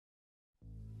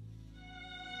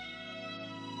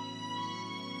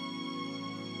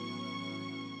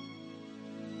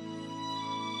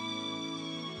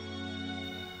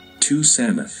Tou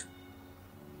Samouth.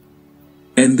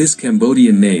 And this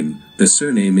Cambodian name, the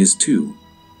surname is Tou.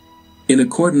 In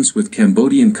accordance with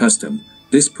Cambodian custom,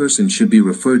 this person should be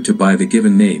referred to by the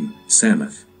given name,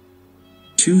 Samouth.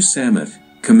 Tou Samouth,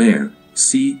 Khmer,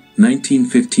 c.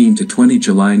 1915 to 20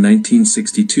 July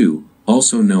 1962,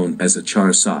 also known as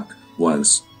Achar Sak,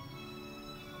 was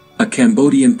a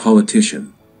Cambodian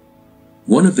politician.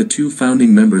 One of the two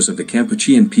founding members of the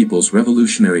Kampuchean People's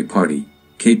Revolutionary Party,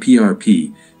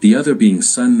 KPRP, the other being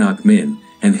Sun Ngoc Min,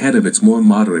 and head of its more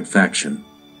moderate faction.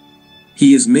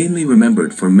 He is mainly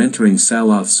remembered for mentoring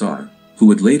Saloth Sar, who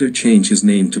would later change his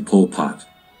name to Pol Pot.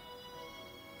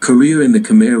 Career in the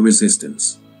Khmer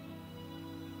Resistance.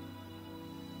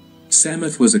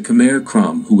 Samouth was a Khmer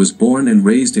Krom who was born and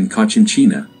raised in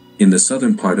Cochinchina, in the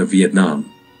southern part of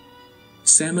Vietnam.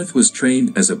 Samouth was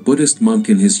trained as a Buddhist monk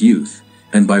in his youth,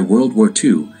 and by World War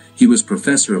II, he was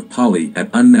professor of Pali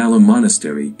at Un Nalam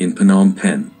Monastery in Phnom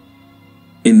Penh.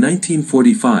 In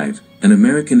 1945, an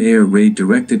American air raid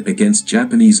directed against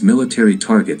Japanese military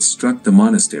targets struck the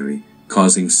monastery,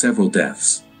 causing several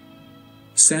deaths.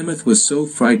 Samouth was so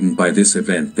frightened by this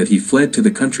event that he fled to the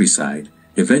countryside,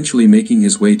 eventually making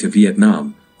his way to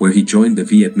Vietnam, where he joined the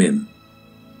Viet Minh.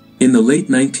 In the late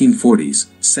 1940s,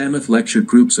 Samouth lectured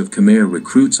groups of Khmer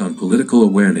recruits on political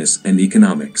awareness and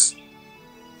economics.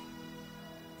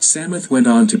 Samouth went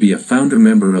on to be a founder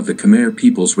member of the Khmer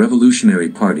People's Revolutionary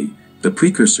Party, the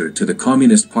precursor to the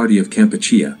Communist Party of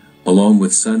Kampuchea, along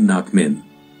with Sun Ngoc Min.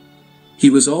 He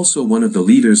was also one of the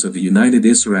leaders of the United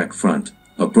Isarak Front,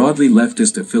 a broadly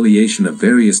leftist affiliation of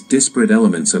various disparate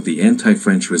elements of the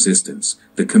anti-French resistance,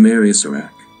 the Khmer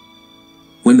Isarak.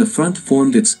 When the front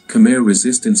formed its Khmer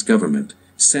Resistance Government,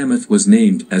 Samouth was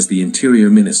named as the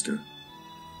Interior Minister.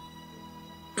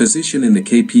 Position in the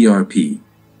KPRP.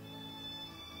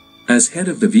 As head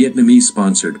of the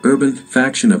Vietnamese-sponsored urban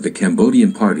faction of the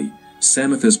Cambodian Party,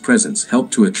 Samouth's presence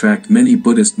helped to attract many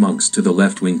Buddhist monks to the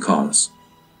left-wing cause.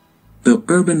 The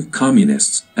urban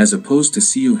communists, as opposed to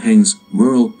Siu Heng's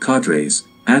rural cadres,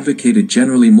 advocated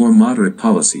generally more moderate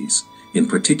policies. In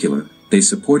particular, they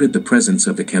supported the presence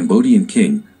of the Cambodian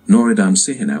king, Norodom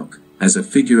Sihanouk, as a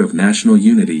figure of national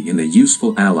unity and a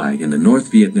useful ally in the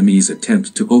North Vietnamese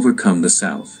attempt to overcome the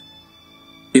South.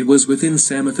 It was within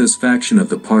Samouth's faction of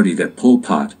the party that Pol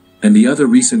Pot, and the other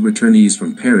recent returnees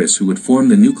from Paris who would form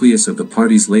the nucleus of the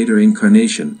party's later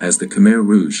incarnation as the Khmer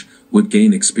Rouge, would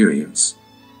gain experience.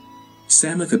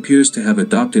 Samouth appears to have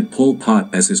adopted Pol Pot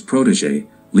as his protege,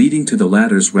 leading to the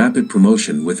latter's rapid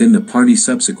promotion within the party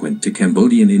subsequent to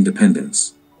Cambodian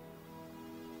independence.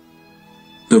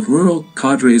 The rural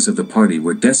cadres of the party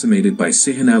were decimated by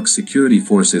Sihanouk's security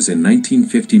forces in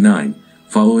 1959,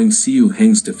 following Siu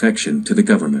Heng's defection to the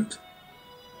government.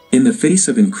 In the face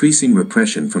of increasing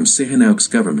repression from Sihanouk's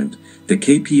government, the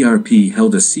KPRP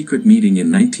held a secret meeting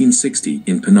in 1960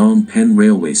 in Phnom Penh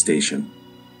railway station.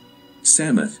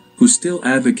 Samouth, who still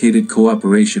advocated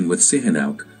cooperation with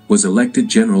Sihanouk, was elected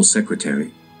General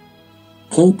Secretary.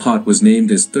 Pol Pot was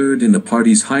named as third in the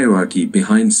party's hierarchy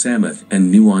behind Samouth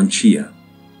and Nuon Chea.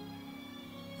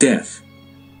 Death.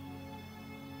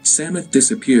 Samouth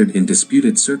disappeared in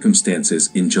disputed circumstances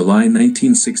in July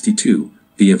 1962.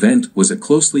 The event was a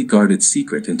closely guarded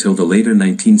secret until the later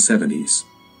 1970s.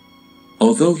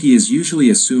 Although he is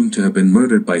usually assumed to have been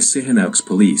murdered by Sihanouk's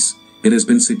police, it has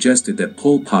been suggested that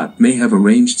Pol Pot may have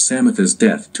arranged Samouth's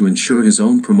death to ensure his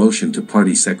own promotion to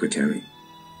party secretary.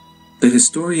 The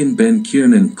historian Ben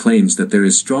Kiernan claims that there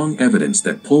is strong evidence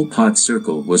that Pol Pot's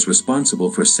circle was responsible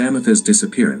for Samouth's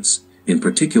disappearance, in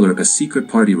particular a secret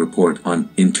party report on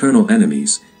internal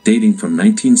enemies, dating from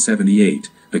 1978,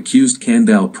 accused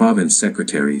Kandal Province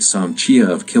Secretary Som Chea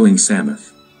of killing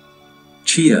Samouth.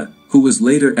 Chea, who was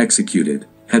later executed,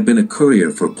 had been a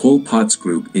courier for Pol Pot's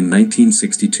group in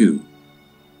 1962.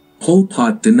 Pol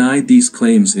Pot denied these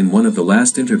claims in one of the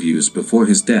last interviews before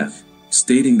his death,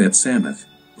 stating that Samouth,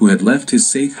 who had left his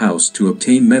safe house to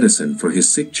obtain medicine for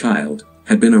his sick child,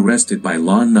 had been arrested by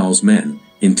Lon Nol's men,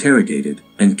 interrogated,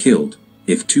 and killed.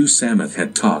 If Tou Samouth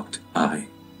had talked, I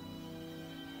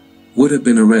would have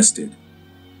been arrested.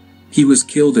 He was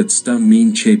killed at Stung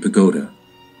Min Che Pagoda.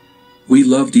 We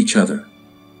loved each other.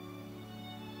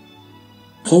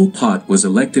 Pol Pot was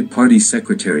elected party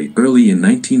secretary early in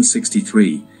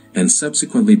 1963, and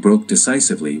subsequently broke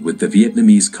decisively with the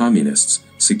Vietnamese communists,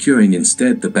 securing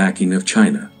instead the backing of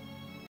China.